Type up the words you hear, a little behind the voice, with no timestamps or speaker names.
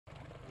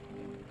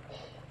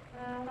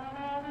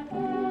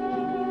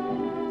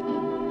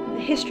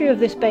The history of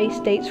this base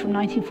dates from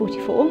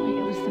 1944.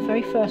 It was the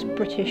very first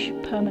British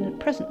permanent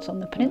presence on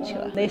the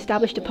peninsula. They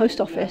established a post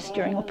office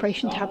during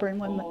Operation Tabarin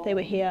when they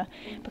were here,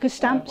 because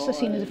stamps are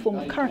seen as a form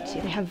of currency.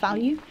 They have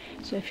value,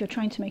 so if you're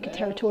trying to make a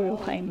territorial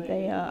claim,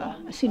 they are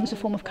seen as a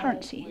form of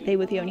currency. They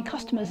were the only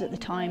customers at the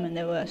time, and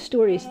there were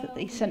stories that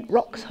they sent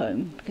rocks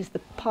home because the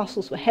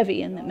parcels were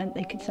heavy and it meant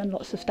they could send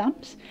lots of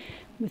stamps.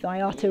 With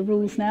IATA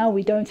rules now,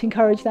 we don't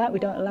encourage that, we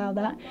don't allow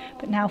that,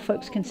 but now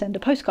folks can send a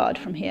postcard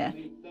from here.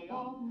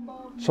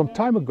 Some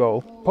time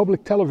ago,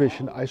 public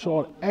television, I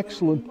saw an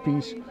excellent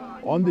piece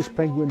on this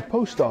penguin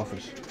post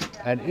office.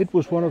 And it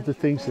was one of the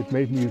things that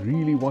made me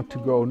really want to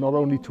go not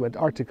only to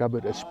Antarctica,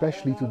 but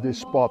especially to this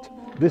spot.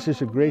 This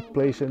is a great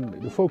place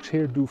and the folks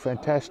here do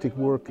fantastic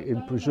work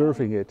in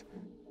preserving it.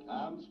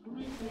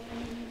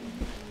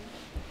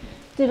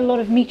 Did a lot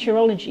of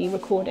meteorology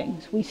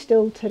recordings. We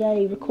still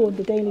today record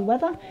the daily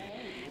weather.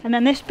 And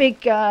then this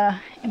big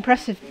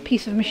impressive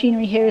piece of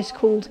machinery here is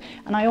called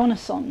an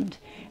ionosonde,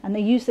 and they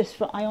use this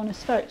for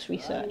ionospherics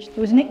research. It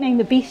was nicknamed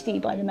the Beastie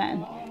by the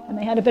men, and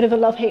they had a bit of a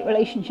love-hate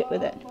relationship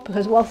with it,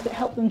 because whilst it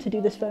helped them to do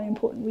this very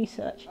important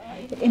research,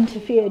 it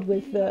interfered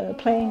with the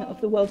playing of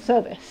the World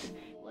Service.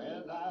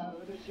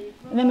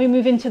 And then we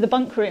move into the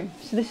bunk room.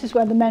 So this is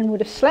where the men would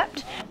have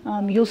slept.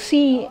 You'll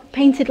see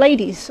painted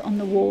ladies on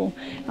the wall.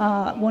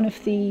 One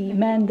of the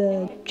men,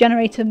 the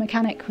generator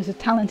mechanic, was a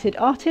talented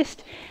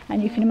artist,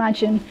 and you can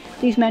imagine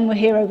these men were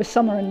here over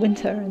summer and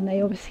winter, and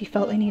they obviously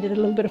felt they needed a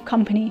little bit of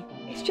company.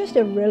 It's just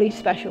a really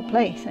special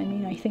place. I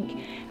mean, I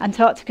think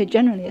Antarctica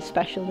generally is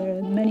special. There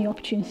are many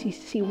opportunities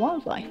to see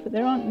wildlife, but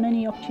there aren't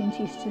many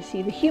opportunities to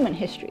see the human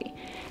history.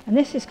 And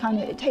this is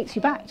kind of, it takes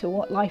you back to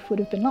what life would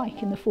have been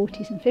like in the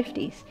 40s and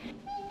 50s.